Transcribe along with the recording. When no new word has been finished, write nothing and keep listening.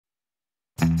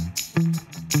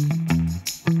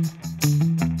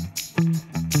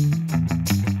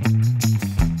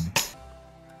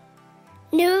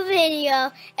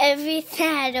video every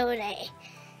Saturday.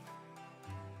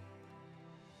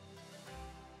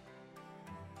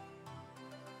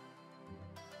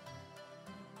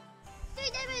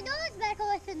 It's back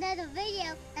with another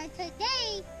video, and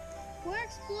today we're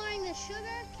exploring the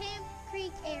Sugarcamp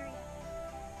Creek area.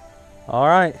 All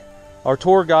right, our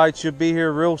tour guide should be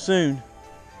here real soon.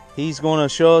 He's going to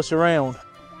show us around.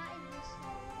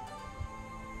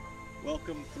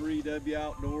 Welcome 3W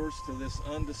Outdoors to this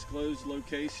undisclosed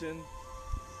location,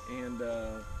 and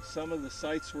some of the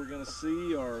sights we're going to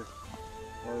see are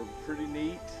pretty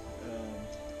neat.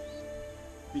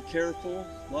 Be careful,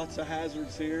 lots of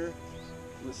hazards here.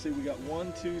 Let's see, we got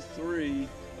 1, 2, 3.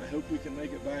 I hope we can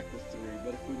make it back with 3,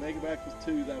 but if we make it back with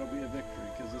 2, that'll be a victory,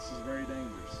 because this is very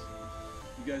dangerous.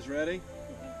 You guys ready?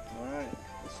 All right,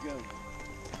 let's go.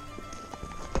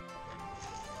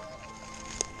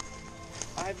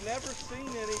 I've never seen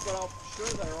any, but I'm sure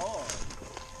there are.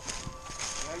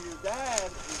 Now your dad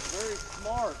is very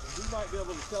smart. He might be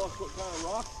able to tell us what kind of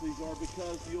rocks these are,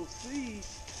 because you'll see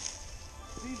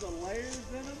the layers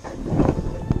in them.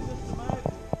 Just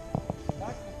imagine,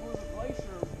 back before the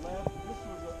glacier left, this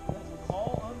was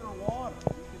all underwater.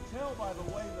 You can tell by the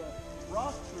way the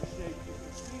rocks are shaped. You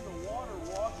can see the water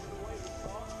washing away the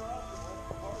soft rock and that's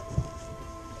the hard rock.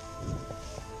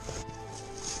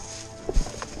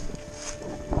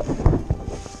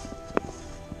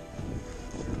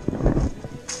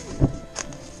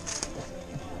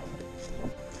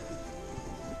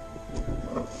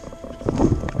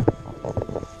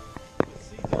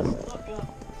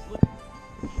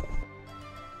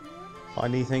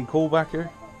 Find anything cool back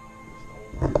here?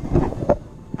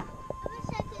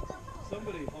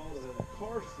 Somebody hauled a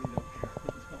car seat up here.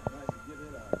 I had to get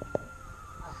it out.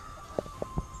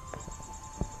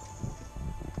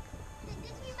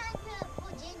 This reminds me of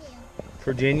Virginia.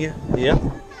 Virginia? Yeah.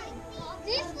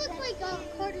 This looks like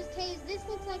Carter's Caves. This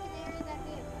looks like an area that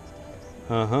we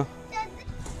Uh-huh.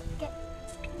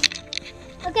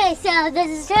 Okay, so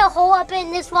there's still a hole up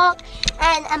in this rock,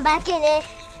 and I'm back in it,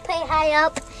 pretty high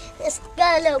up. It's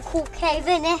got a little cool cave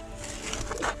in it.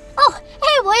 Oh,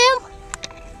 hey, William!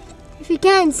 If you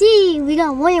can't see, we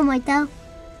got William right there.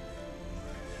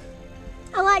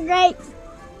 I like grapes.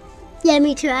 Yeah,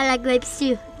 me too. I like grapes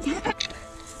too.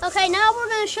 Okay, now we're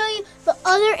going to show you the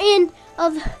other end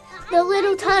of the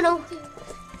little tunnel.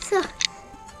 So,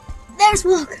 there's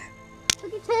Walker.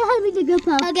 Okay, try to hand me the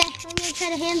GoPro. Okay, I'm going to try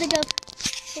to hand the GoPro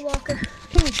to Walker.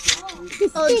 Okay.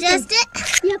 Oh, just it?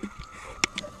 Yep.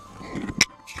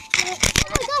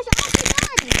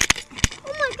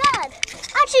 Oh my god!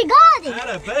 I actually got it!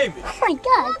 Atta baby! Oh my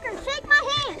god! Walker, shake my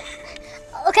hand!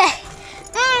 Okay.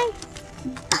 Hey!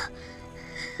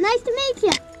 Nice to meet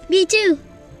you. Me too.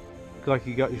 Looks like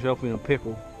you got yourself in a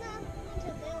pickle.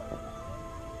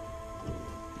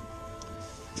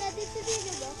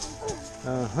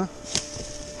 Uh-huh.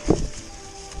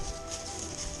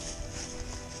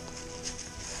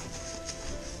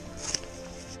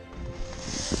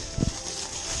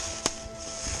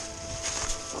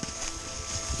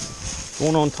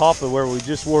 Going on top of where we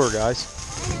just were, guys.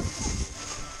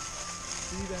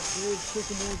 See that big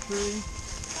sycamore tree?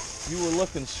 You were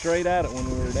looking straight at it when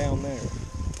we were down there.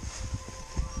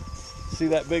 See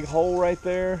that big hole right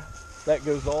there? That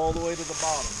goes all the way to the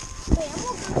bottom. Wait, I'm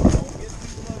gonna Don't get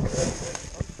too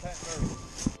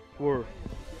close. We're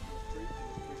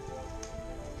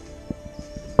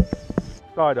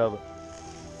side of it.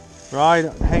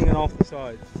 Right, hanging off the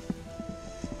side.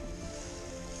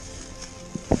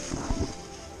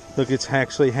 Look, it's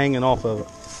actually hanging off of it.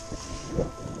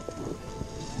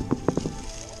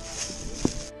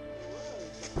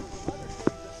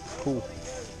 Cool.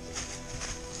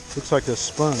 Looks like a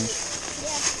sponge. Yeah.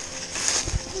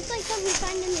 It's like something we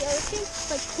find in the ocean,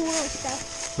 like coral stuff.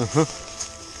 Uh-huh.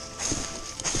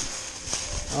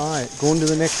 Alright, going to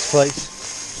the next place.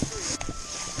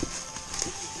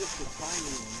 This is just a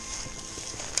tiny one.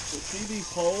 So see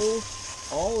these holes?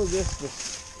 All of this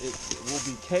it will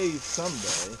be caved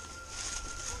someday.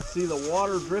 See the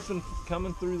water dripping,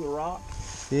 coming through the rock?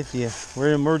 If you were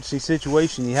in an emergency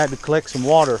situation, you had to collect some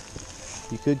water,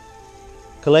 you could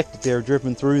collect it there,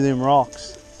 dripping through them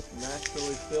rocks.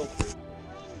 Naturally filtered.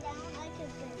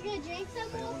 You gonna drink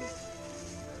some water?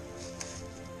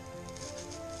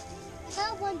 I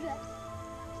got one drip.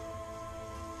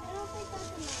 I don't think that's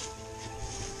enough.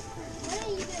 What are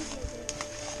you gonna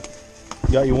do?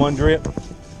 You got your one drip?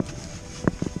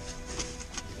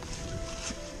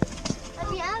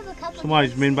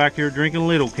 Somebody's been back here drinking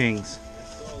Little Kings.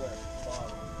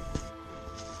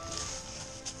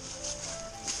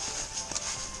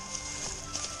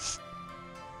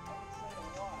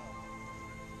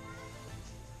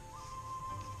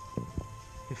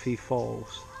 if he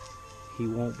falls, he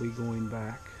won't be going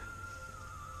back.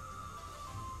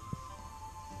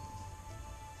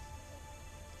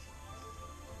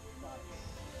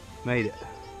 Made it.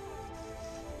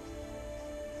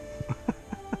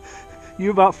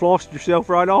 You about flossed yourself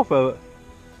right off of it.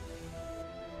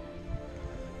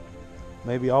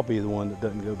 Maybe I'll be the one that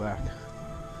doesn't go back.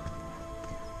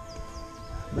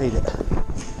 Made it.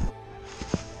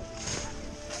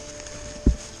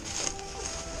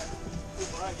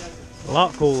 A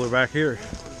lot cooler back here.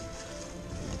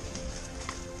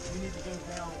 You need to go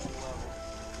down one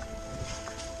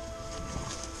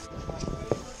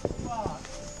level.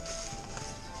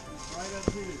 Right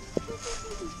up here.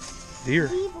 Deer.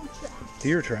 Weevil tracks.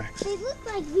 Deer tracks. They look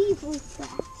like weevil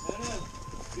tracks. That is.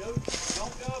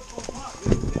 Don't go up on top.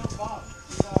 Go down bottom.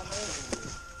 See how I'm over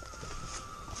here.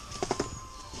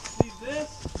 See, this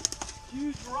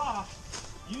huge rock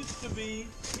used to be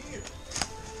here.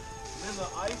 And then the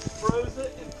ice froze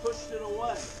it and pushed it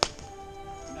away.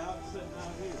 Now it's sitting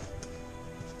out here.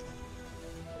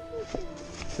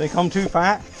 Think I'm too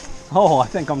fat? Oh, I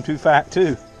think I'm too fat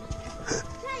too.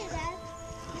 Try it, Dad.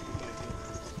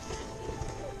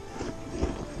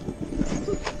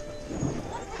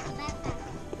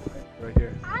 Right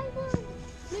here. I will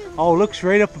move. Oh, look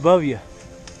straight up above you.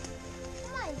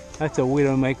 Come on. That's a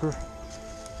widow maker.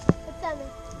 What's that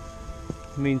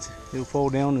mean? Means it'll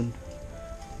fall down and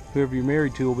whoever you're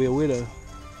married to will be a widow.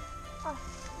 Oh.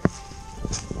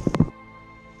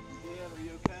 Yeah, are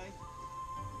you okay?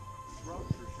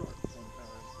 Rocks are sharp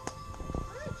sometimes. I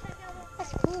want to check out that.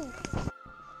 That's cool.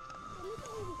 Look at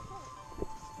all these colors.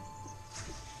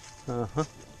 Uh-huh.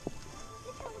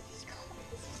 Look at all these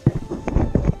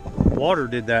colors. Water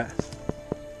did that.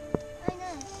 I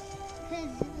know. Because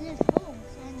there's holes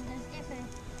and there's different.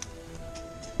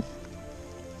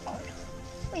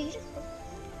 Wait, you just.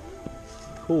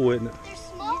 Cool, isn't it? There's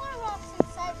smaller rocks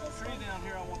inside this Tree one. down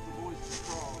here I want the boys to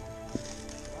crawl.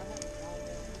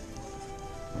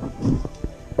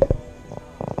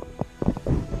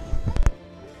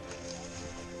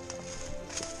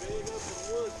 Big open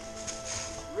woods.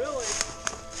 Really?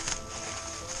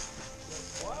 The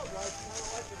wildlife kind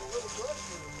of like it a little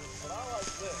brushier, but I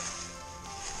like this.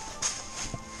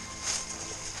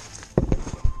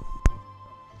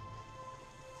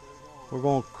 We're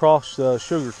going to cross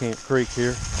Sugarcamp Creek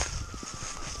here.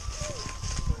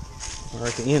 We're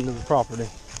at the end of the property.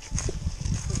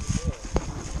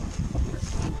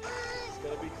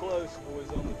 Gotta be close, boys,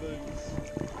 on the boots.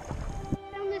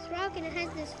 Found this rock and it has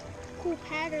this cool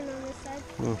pattern on this side.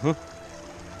 Uh-huh.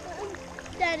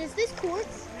 Dad, is this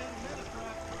quartz?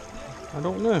 I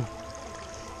don't know.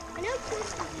 I know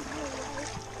quartz is really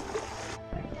light.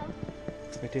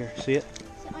 Right there, see it?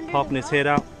 Is it under Popping the its rock? head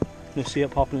out. You see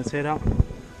it popping its head out?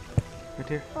 Right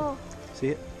there. Oh, See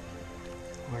it?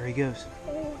 Where he goes.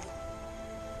 there it is.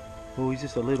 Oh, he's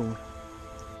just a little one.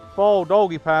 Fall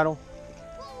doggy paddle.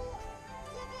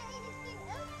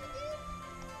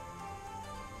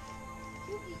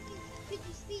 Could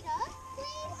you speed up,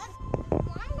 please?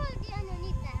 Well, I'm going to be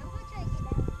underneath that. I'm going to try to get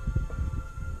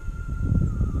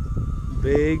out.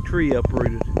 Big tree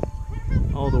uprooted.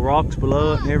 All the rocks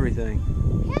below it and everything.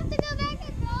 We have to go back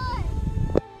inside.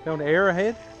 Found an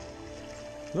arrowhead?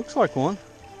 Looks like one.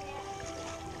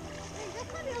 Look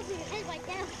how over your head like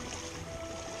that.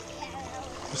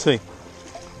 Let's see.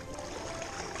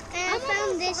 And I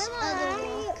found this other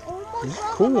rock. It's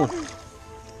cool.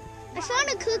 I found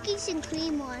a cookies and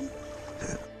cream one.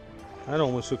 That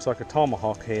almost looks like a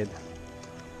tomahawk head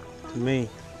to me.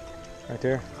 Right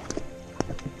there.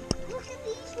 Look at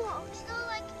these rocks. They're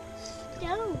like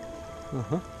stone.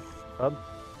 Uh-huh. Bub.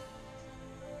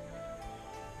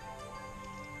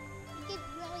 They get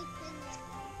really thin like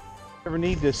that. Ever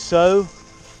need to sew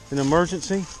in an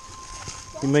emergency?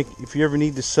 If you ever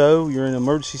need to sew, you're in an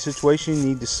emergency situation, you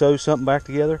need to sew something back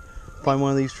together, find one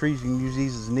of these trees, you can use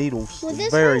these as needles. Would They're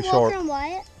this very hurt sharp. Walker and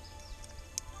Wyatt?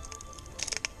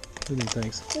 Look at them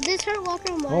things. Would this hurt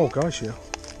Walker and Wyatt? Oh gosh, yeah.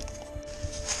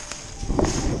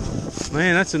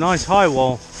 Man, that's a nice high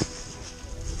wall.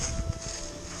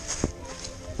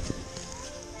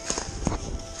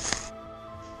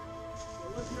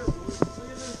 Look here, boys. Look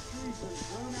at those trees that have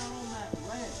grown out on that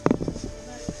ledge. Isn't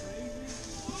that crazy?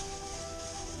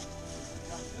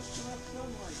 Got just enough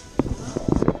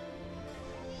sunlight.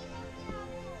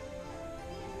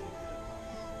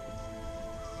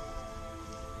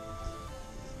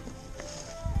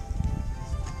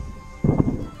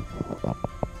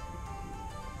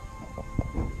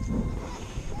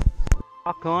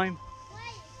 I'll climb. Wait,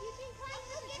 you can climb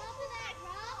to the top of that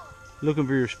rock. Looking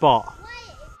for your spot.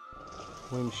 Wait.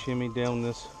 We can shimmy down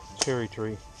this cherry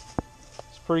tree.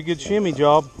 It's pretty good shimmy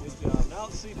job. Good job. Now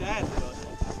let's see Dad do it.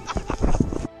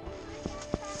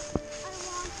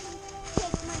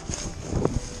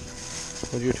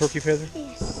 Was your turkey feather?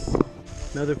 Yes.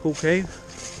 Another cool cave.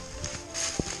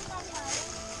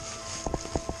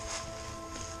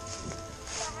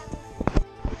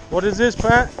 What is this,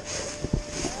 Pat?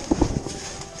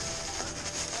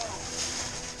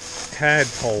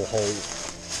 Tadpole hole.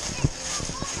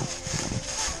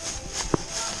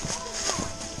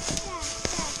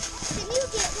 Can you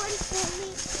get one for me?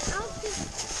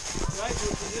 Right,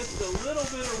 with just a little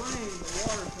bit of rain, the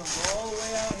water comes all the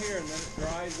way out here and then it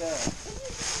dries up.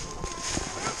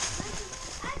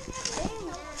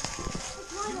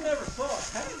 You never saw a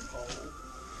tadpole.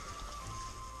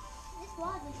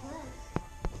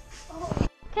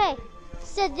 Okay,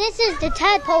 so this is the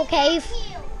tadpole cave.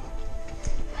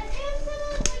 Right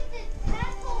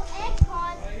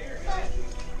here, guys.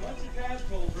 Bunch of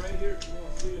tadpoles right here if you want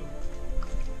to see them.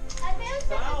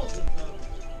 Thousands of them.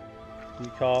 You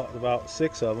caught about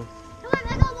 6 of them. Come on,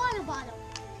 I got a water bottle.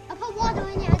 I put water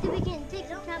in it at the beginning. Take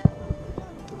some tadpole.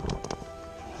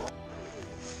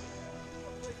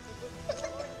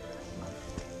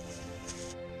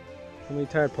 How many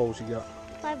tadpoles you got?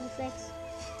 5 or 6.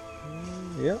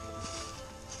 Yep.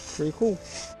 Pretty cool.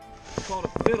 It's called a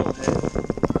fiddlehead.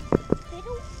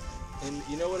 And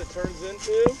you know what it turns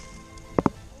into?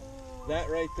 That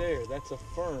right there, that's a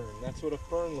fern. That's what a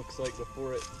fern looks like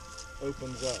before it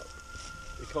opens up.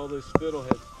 They call those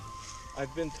fiddleheads.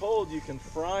 I've been told you can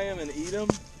fry them and eat them,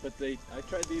 but I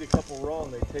tried to eat a couple raw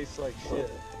and they taste like shit.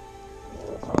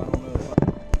 So I don't know if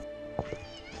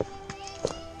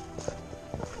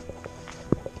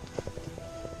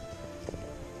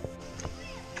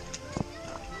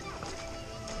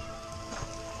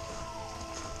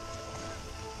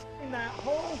And that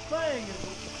whole thing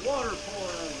is water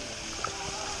pouring over it.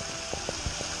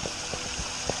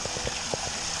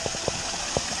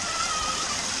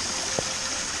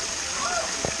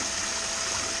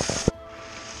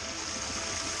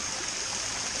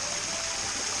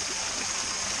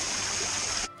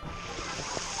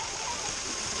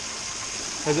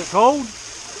 Is it cold?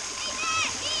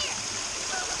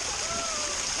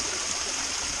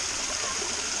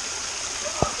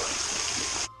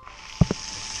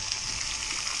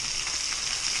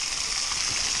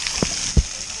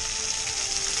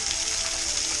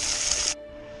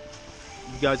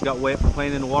 You guys got wet from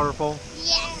playing in the waterfall?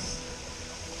 Yes.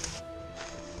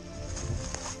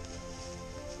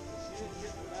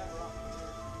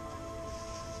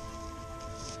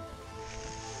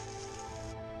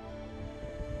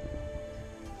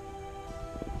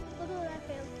 Look at what I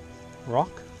found.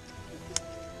 Rock?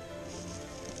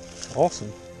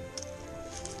 Awesome.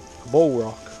 A bowl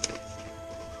rock.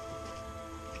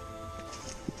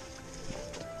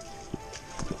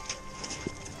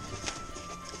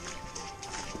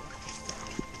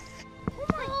 Oh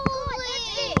my God, that's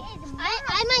big.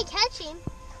 I might catch him.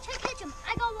 Catch him.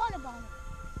 I got water bottle.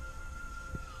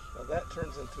 Now that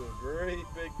turns into a great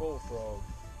big bullfrog.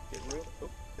 Get real.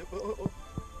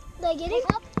 Did I get him?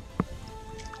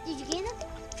 Did you get him?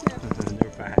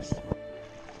 They're fast.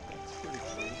 That's pretty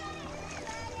cool.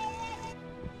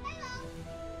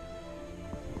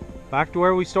 Back to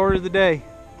where we started the day.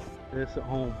 This at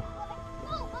home.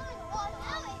 No,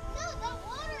 that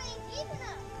water ain't deep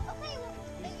enough. Okay,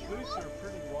 These boots are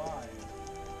pretty wide.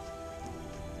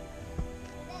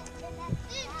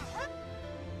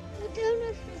 We're doing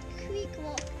this for creek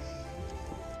walk.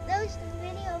 That was the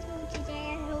video from today.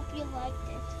 I hope you liked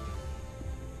it.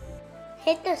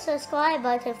 Hit the subscribe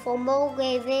button for more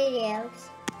great videos.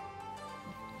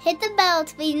 Hit the bell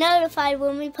to be notified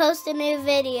when we post a new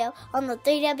video on the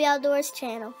 3W Outdoors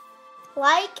channel.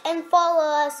 Like and follow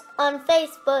us on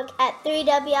Facebook at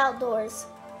 3W Outdoors.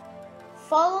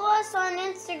 Follow us on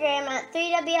Instagram at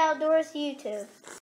 3W Outdoors YouTube.